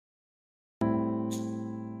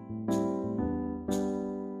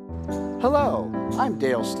Hello, I'm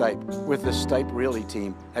Dale Stipe with the Stipe Realty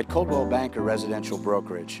team at Coldwell Banker Residential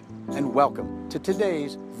Brokerage, and welcome to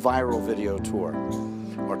today's viral video tour.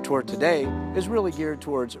 Our tour today is really geared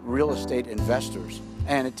towards real estate investors,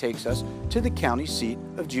 and it takes us to the county seat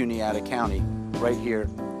of Juniata County, right here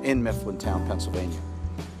in Mifflintown, Pennsylvania.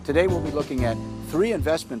 Today we'll be looking at 3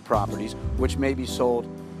 investment properties which may be sold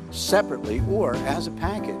separately or as a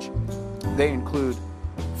package. They include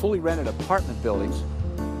fully rented apartment buildings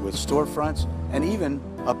with storefronts and even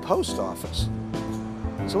a post office.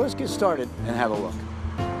 So let's get started and have a look.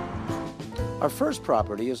 Our first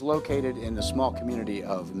property is located in the small community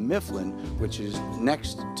of Mifflin, which is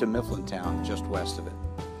next to Mifflintown, just west of it.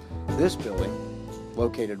 This building,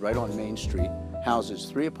 located right on Main Street, houses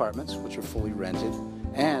 3 apartments which are fully rented,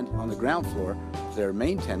 and on the ground floor, their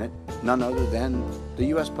main tenant, none other than the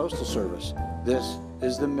U.S. Postal Service. This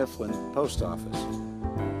is the Mifflin Post Office.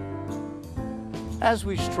 As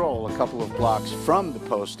we stroll a couple of blocks from the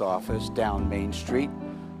post office down Main Street,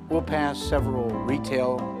 we'll pass several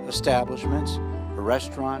retail establishments, a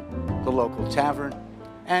restaurant, the local tavern,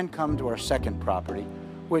 and come to our second property,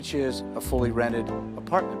 which is a fully rented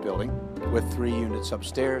apartment building with 3 units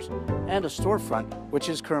upstairs and a storefront which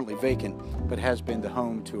is currently vacant but has been the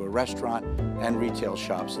home to a restaurant and retail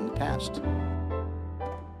shops in the past.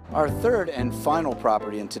 Our third and final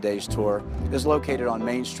property in today's tour is located on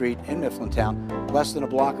Main Street in Mifflintown, less than a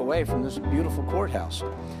block away from this beautiful courthouse.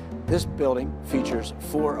 This building features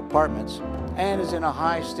 4 apartments and is in a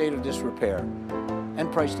high state of disrepair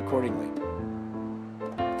and priced accordingly.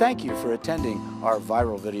 Thank you for attending our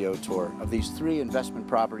viral video tour of these 3 investment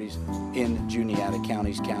properties in Juniata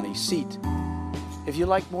County's county seat. If you'd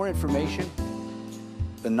like more information,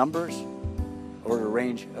 the numbers, or to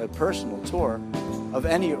arrange a personal tour of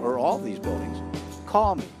any or all of these buildings,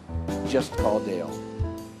 call me. Just call Dale.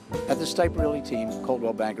 At the Stipe Realty team,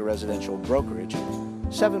 Coldwell Banker Residential Brokerage,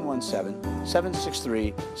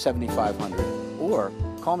 717-763-7500, or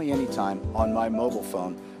call me anytime on my mobile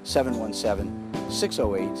phone,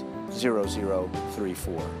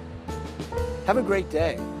 717-608-0034. Have a great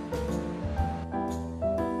day.